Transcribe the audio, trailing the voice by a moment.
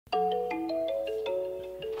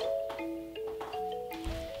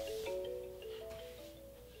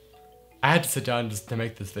I had to sit down just to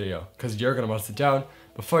make this video, because you're going to want to sit down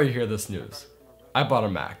before you hear this news. I bought a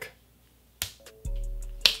Mac.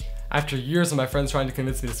 After years of my friends trying to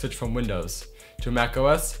convince me to switch from Windows to Mac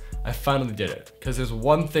OS, I finally did it. Because there's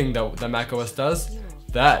one thing that Mac OS does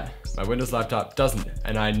that my Windows laptop doesn't,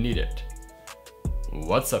 and I need it.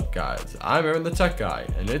 What's up guys, I'm Aaron the Tech Guy,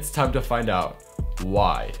 and it's time to find out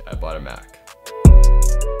why I bought a Mac.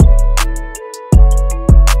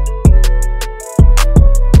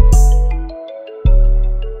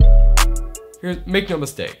 Make no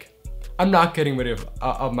mistake, I'm not getting rid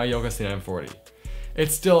of my Yoga C940.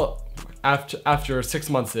 It's still, after 6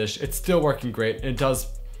 months-ish, it's still working great, and it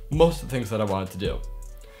does most of the things that I want it to do.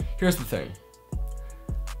 Here's the thing.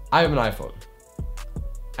 I have an iPhone.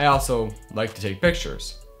 I also like to take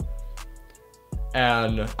pictures.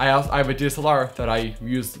 And I have a DSLR that I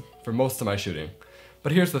use for most of my shooting.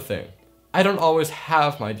 But here's the thing. I don't always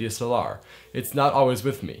have my DSLR. It's not always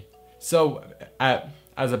with me. So,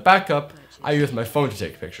 as a backup, I use my phone to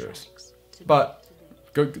take pictures. But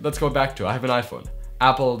let's go back to it. I have an iPhone.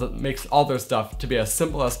 Apple makes all their stuff to be as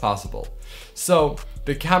simple as possible. So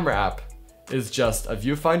the camera app is just a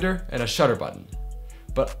viewfinder and a shutter button.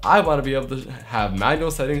 But I want to be able to have manual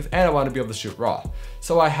settings and I want to be able to shoot RAW.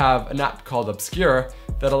 So I have an app called Obscura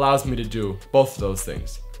that allows me to do both of those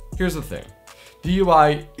things. Here's the thing. The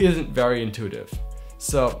UI isn't very intuitive.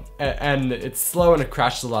 And it's slow and it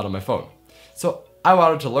crashes a lot on my phone. So I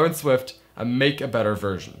wanted to learn Swift and make a better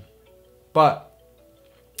version. But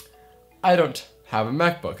I don't have a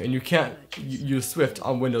MacBook and you can't use Swift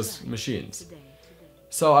on Windows machines.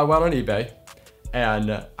 So I went on eBay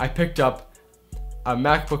and I picked up a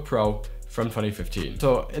MacBook Pro from 2015.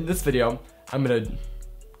 So in this video, I'm gonna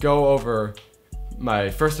go over my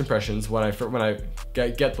first impressions when I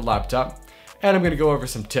get the laptop, and I'm gonna go over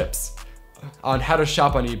some tips on how to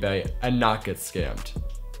shop on eBay and not get scammed.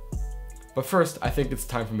 But first, I think it's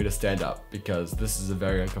time for me to stand up because this is a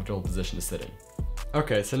very uncomfortable position to sit in.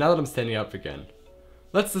 Okay, so now that I'm standing up again,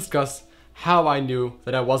 let's discuss how I knew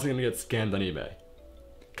that I wasn't gonna get scammed on eBay.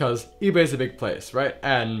 Because eBay is a big place, right?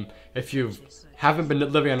 And if you haven't been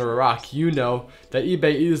living under a rock, you know that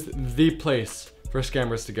eBay is the place for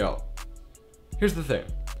scammers to go. Here's the thing.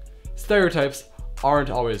 Stereotypes aren't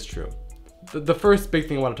always true. The first big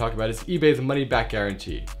thing I want to talk about is eBay's money back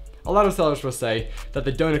guarantee. A lot of sellers will say that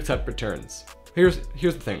they don't accept returns. Here's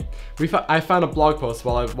the thing. I found a blog post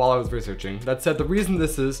while I was researching that said the reason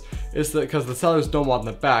this is because the sellers don't want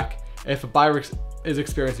them back if a buyer is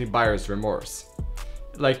experiencing buyer's remorse.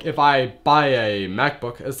 Like if I buy a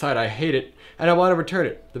MacBook, decide I hate it, and I want to return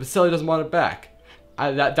it, the seller doesn't want it back.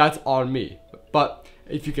 That's on me. But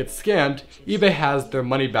if you get scammed, eBay has their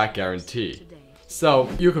money back guarantee. So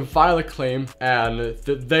you can file a claim and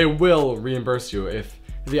they will reimburse you if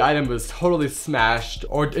the item was totally smashed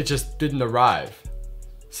or it just didn't arrive.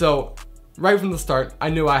 So right from the start,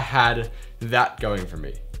 I knew I had that going for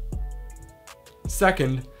me.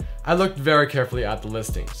 Second, I looked very carefully at the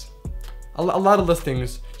listings. A lot of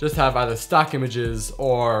listings just have either stock images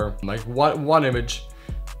or like one image,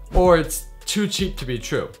 or it's too cheap to be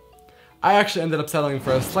true. I actually ended up settling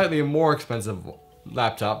for a slightly more expensive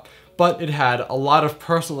laptop, but it had a lot of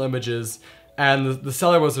personal images and the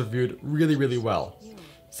seller was reviewed really, really well.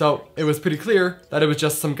 So it was pretty clear that it was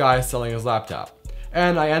just some guy selling his laptop.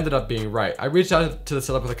 And I ended up being right. I reached out to the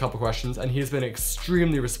seller with a couple questions and he's been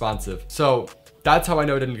extremely responsive. So that's how I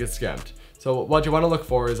know I didn't get scammed. So what you want to look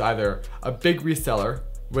for is either a big reseller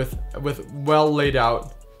with well laid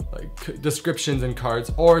out like descriptions and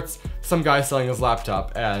cards, or it's some guy selling his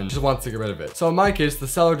laptop and just wants to get rid of it. So in my case, the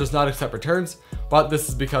seller does not accept returns, but this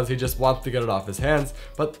is because he just wants to get it off his hands,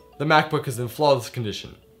 but the MacBook is in flawless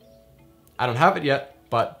condition. I don't have it yet,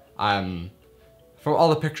 but from all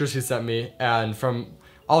the pictures he sent me and from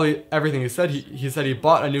everything he said he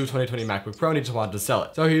bought a new 2020 MacBook Pro and he just wanted to sell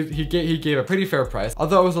it. So he gave a pretty fair price,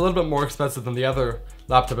 although it was a little bit more expensive than the other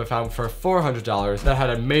laptop I found for $400 that had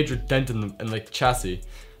a major dent in the chassis.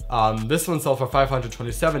 This one sold for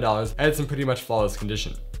 $527 and it's in pretty much flawless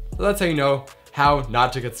condition. So that's how you know how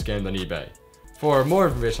not to get scammed on eBay. For more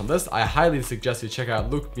information on this, I highly suggest you check out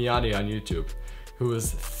Luke Miani on YouTube,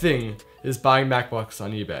 whose thing is buying MacBooks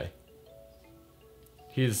on eBay.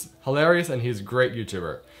 He's hilarious and he's a great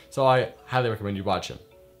YouTuber, so I highly recommend you watch him.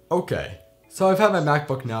 Okay, so I've had my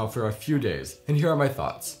MacBook now for a few days, and here are my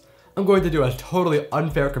thoughts. I'm going to do a totally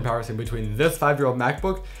unfair comparison between this 5-year-old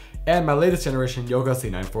MacBook and my latest generation Yoga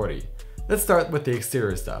C940. Let's start with the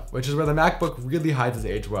exterior stuff, which is where the MacBook really hides its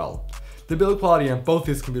age well. The build quality on both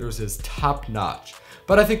these computers is top notch,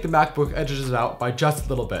 but I think the MacBook edges it out by just a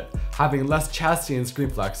little bit, having less chassis and screen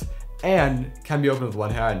flex, and can be opened with one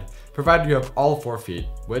hand, provided you have all 4 feet,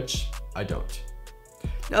 which I don't.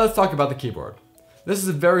 Now let's talk about the keyboard. This is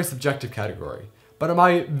a very subjective category, but in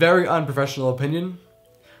my very unprofessional opinion,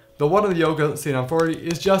 the one in the Yoga C940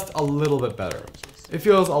 is just a little bit better. It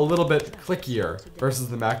feels a little bit clickier versus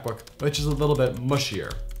the MacBook, which is a little bit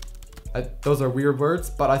mushier. Those are weird words,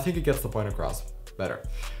 but I think it gets the point across better.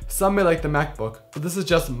 Some may like the MacBook, but this is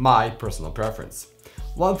just my personal preference.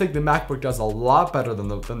 One thing the MacBook does a lot better than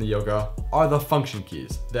the Yoga are the function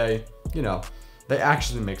keys. They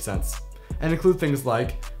actually make sense and include things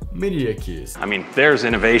like media keys. I mean, there's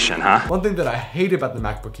innovation, huh? One thing that I hate about the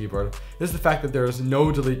MacBook keyboard is the fact that there is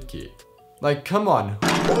no delete key. Like, come on.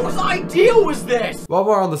 Whose idea was this? While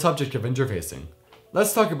we're on the subject of interfacing,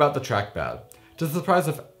 let's talk about the trackpad. To the surprise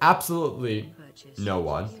of absolutely no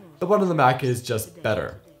one, the one on the Mac is just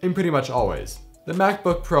better, in pretty much always. The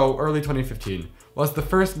MacBook Pro early 2015 was the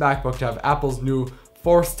first MacBook to have Apple's new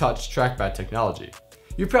Force Touch trackpad technology.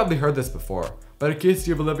 You've probably heard this before, but in case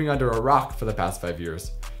you've been living under a rock for the past 5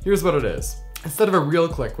 years, here's what it is. Instead of a real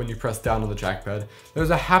click when you press down on the trackpad, there's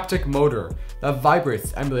a haptic motor that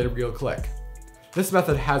vibrates to emulate a real click. This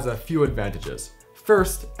method has a few advantages.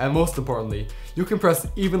 First, and most importantly, you can press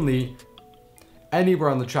evenly anywhere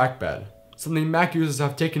on the trackpad, something Mac users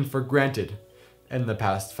have taken for granted in the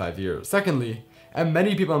past 5 years. Secondly, and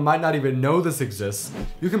many people might not even know this exists,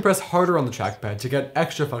 you can press harder on the trackpad to get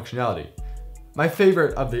extra functionality. My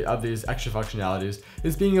favorite of these extra functionalities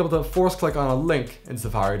is being able to force click on a link in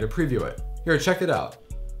Safari to preview it. Here, check it out.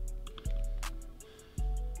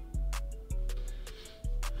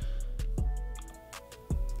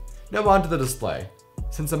 Now on to the display.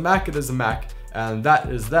 Since a Mac it is a Mac, and that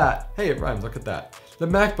is that, hey, it rhymes, look at that. The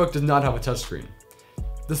MacBook does not have a touchscreen.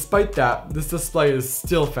 Despite that, this display is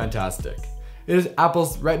still fantastic. It is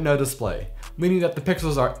Apple's Retina display, meaning that the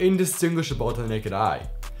pixels are indistinguishable to the naked eye.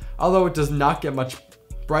 Although it does not get much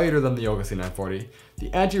brighter than the Yoga C940,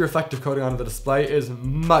 the anti-reflective coating on the display is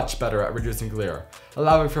much better at reducing glare,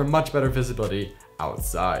 allowing for much better visibility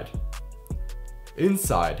outside.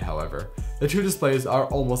 Inside, however, the two displays are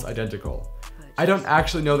almost identical. I don't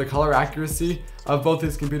actually know the color accuracy of both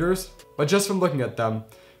these computers, but just from looking at them,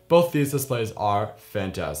 both these displays are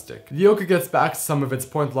fantastic. The Yoga gets back some of its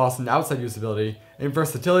point loss in outside usability in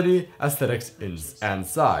versatility, aesthetics, and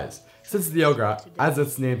size. Since the Yoga, as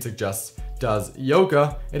its name suggests, does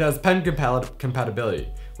yoga, it has pen compatibility,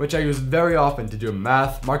 which I use very often to do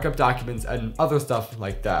math, markup documents, and other stuff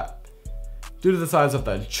like that. Due to the size of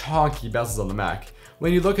the chonky bezels on the Mac,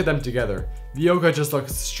 when you look at them together, the Yoga just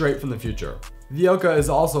looks straight from the future. The Yoga is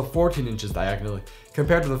also 14 inches diagonally,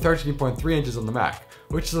 compared to the 13.3 inches on the Mac,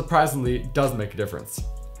 which surprisingly does make a difference.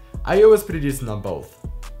 I/O is pretty decent on both.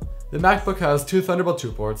 The MacBook has 2 Thunderbolt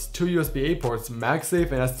 2 ports, 2 USB-A ports,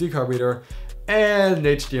 MagSafe, an SD card reader, and an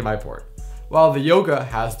HDMI port, while the Yoga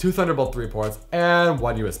has 2 Thunderbolt 3 ports and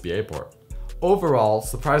 1 USB-A port. Overall,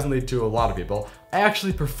 surprisingly to a lot of people, I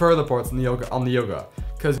actually prefer the ports on the Yoga,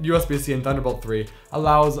 because USB-C and Thunderbolt 3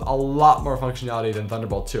 allows a lot more functionality than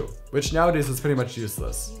Thunderbolt 2, which nowadays is pretty much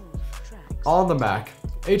useless. On the Mac,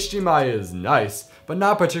 HDMI is nice, but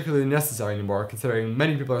not particularly necessary anymore considering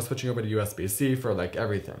many people are switching over to USB-C for like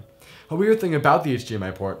everything. A weird thing about the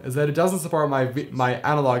HDMI port is that it doesn't support my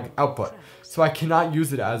analog output, so I cannot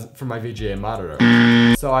use it for my VGA monitor,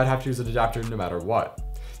 so I'd have to use an adapter no matter what.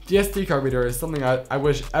 The SD card reader is something I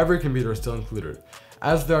wish every computer still included,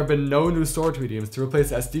 as there have been no new storage mediums to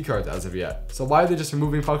replace SD cards as of yet, so why are they just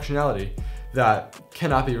removing functionality that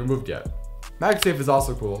cannot be removed yet? MagSafe is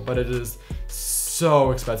also cool, but it is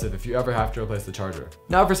so expensive if you ever have to replace the charger.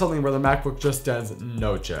 Now for something where the MacBook just stands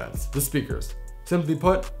no chance, the speakers. Simply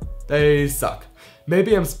put, they suck.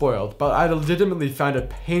 Maybe I'm spoiled, but I legitimately found it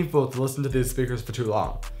painful to listen to these speakers for too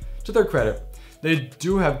long. To their credit, they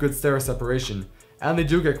do have good stereo separation, and they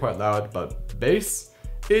do get quite loud, but bass?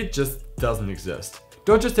 It just doesn't exist.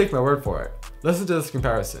 Don't just take my word for it. Listen to this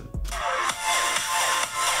comparison.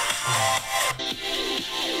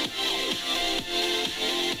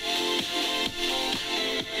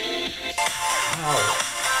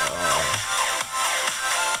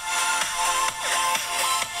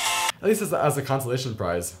 At least as a consolation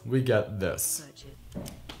prize, we get this.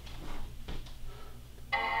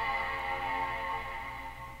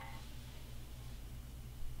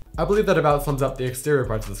 I believe that about sums up the exterior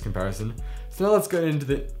parts of this comparison, so now let's get into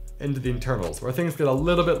the internals, where things get a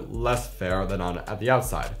little bit less fair than at the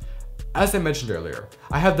outside. As I mentioned earlier,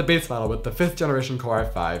 I have the base model with the 5th generation Core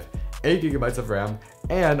i5, 8GB of RAM,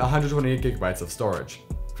 and 128GB of storage.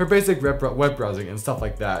 For basic web browsing and stuff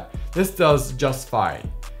like that, this does just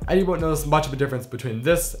fine, and you won't notice much of a difference between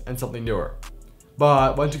this and something newer.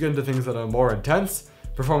 But once you get into things that are more intense,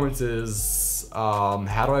 performance is,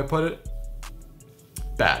 how do I put it?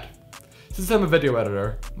 Bad. Since I'm a video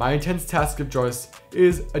editor, my intense task of choice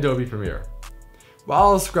is Adobe Premiere. While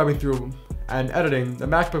I was scrubbing through and editing, the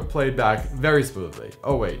MacBook played back very smoothly.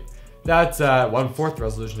 Oh wait, that's at 1/4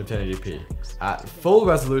 resolution of 1080p. At full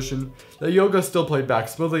resolution, the Yoga still played back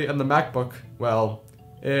smoothly, and the MacBook, well,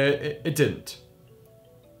 it didn't.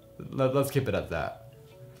 Let's keep it at that.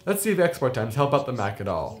 Let's see if export times help out the Mac at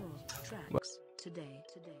all.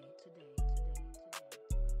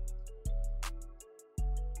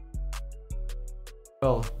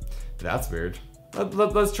 Well, that's weird.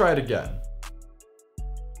 Let's try it again.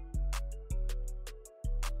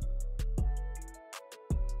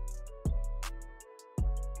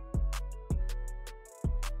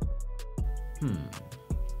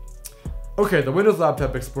 Okay, the Windows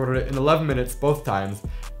laptop exported it in 11 minutes both times,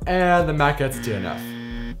 and the Mac gets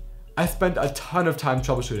DNF. I spent a ton of time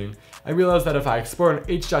troubleshooting and realized that if I export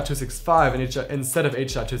in H.265 instead of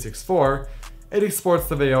H.264, it exports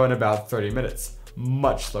the video in about 30 minutes,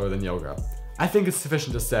 much slower than Yoga. I think it's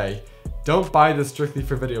sufficient to say, don't buy this strictly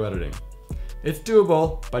for video editing. It's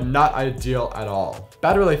doable, but not ideal at all.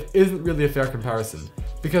 Battery life isn't really a fair comparison,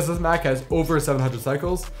 because this Mac has over 700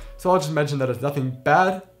 cycles, so I'll just mention that it's nothing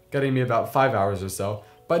bad, getting me about 5 hours or so,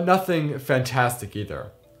 but nothing fantastic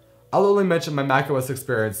either. I'll only mention my macOS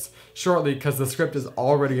experience shortly because the script is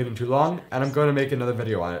already getting too long, and I'm going to make another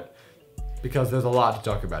video on it, because there's a lot to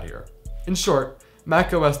talk about here. In short,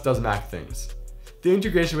 macOS does Mac things. The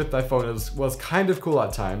integration with my phone was kind of cool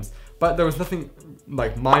at times, but there was nothing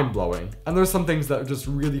like mind-blowing, and there were some things that just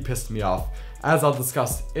really pissed me off, as I'll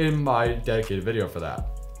discuss in my dedicated video for that.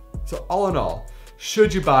 So all in all,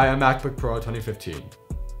 should you buy a MacBook Pro 2015?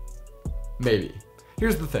 Maybe.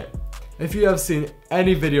 Here's the thing. If you have seen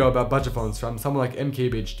any video about budget phones from someone like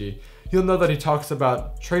MKBHD, you'll know that he talks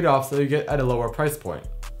about trade-offs that you get at a lower price point.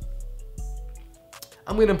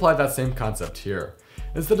 I'm going to apply that same concept here.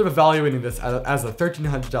 Instead of evaluating this as a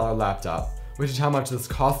 $1,300 laptop, which is how much this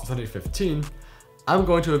cost in 2015, I'm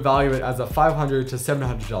going to evaluate it as a $500 to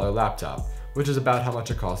 $700 laptop, which is about how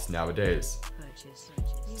much it costs nowadays.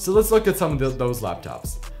 So let's look at some of those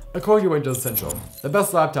laptops. According to Windows Central, the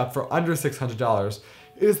best laptop for under $600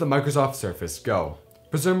 is the Microsoft Surface Go.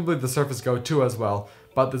 Presumably the Surface Go 2 as well,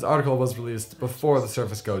 but this article was released before the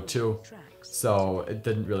Surface Go 2, so it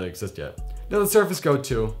didn't really exist yet. Now the Surface Go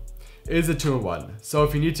 2 is a 2-in-1, so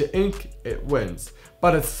if you need to ink, it wins,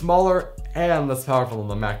 but it's smaller and less powerful than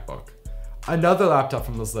the MacBook. Another laptop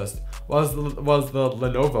from this list was the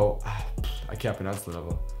Lenovo, I can't pronounce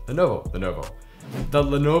Lenovo. The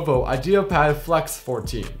Lenovo Ideapad Flex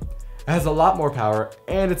 14. It has a lot more power,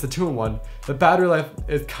 and it's a 2-in-1. The battery life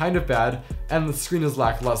is kind of bad, and the screen is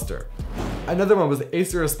lackluster. Another one was the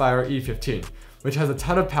Acer Aspire E15, which has a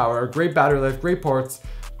ton of power, great battery life, great ports,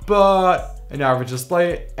 but an average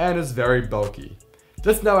display, and is very bulky.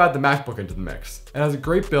 Let's now add the MacBook into the mix. It has a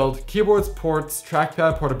great build, keyboards, ports,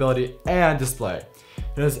 trackpad portability, and display.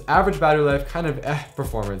 It has average battery life, kind of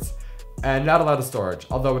performance, and not a lot of storage,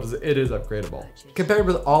 although it is upgradable. Compared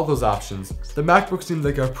with all those options, the MacBook seems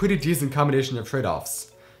like a pretty decent combination of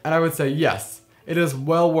trade-offs. And I would say yes, it is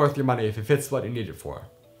well worth your money if it fits what you need it for.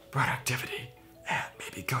 Productivity, and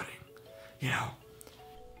maybe coding, you know.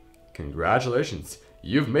 Congratulations,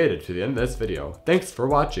 you've made it to the end of this video. Thanks for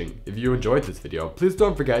watching. If you enjoyed this video, please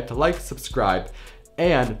don't forget to like, subscribe,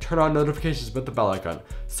 and turn on notifications with the bell icon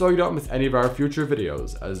so you don't miss any of our future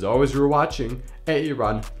videos. As always, you're watching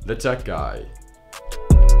A-Run, the Tech Guy.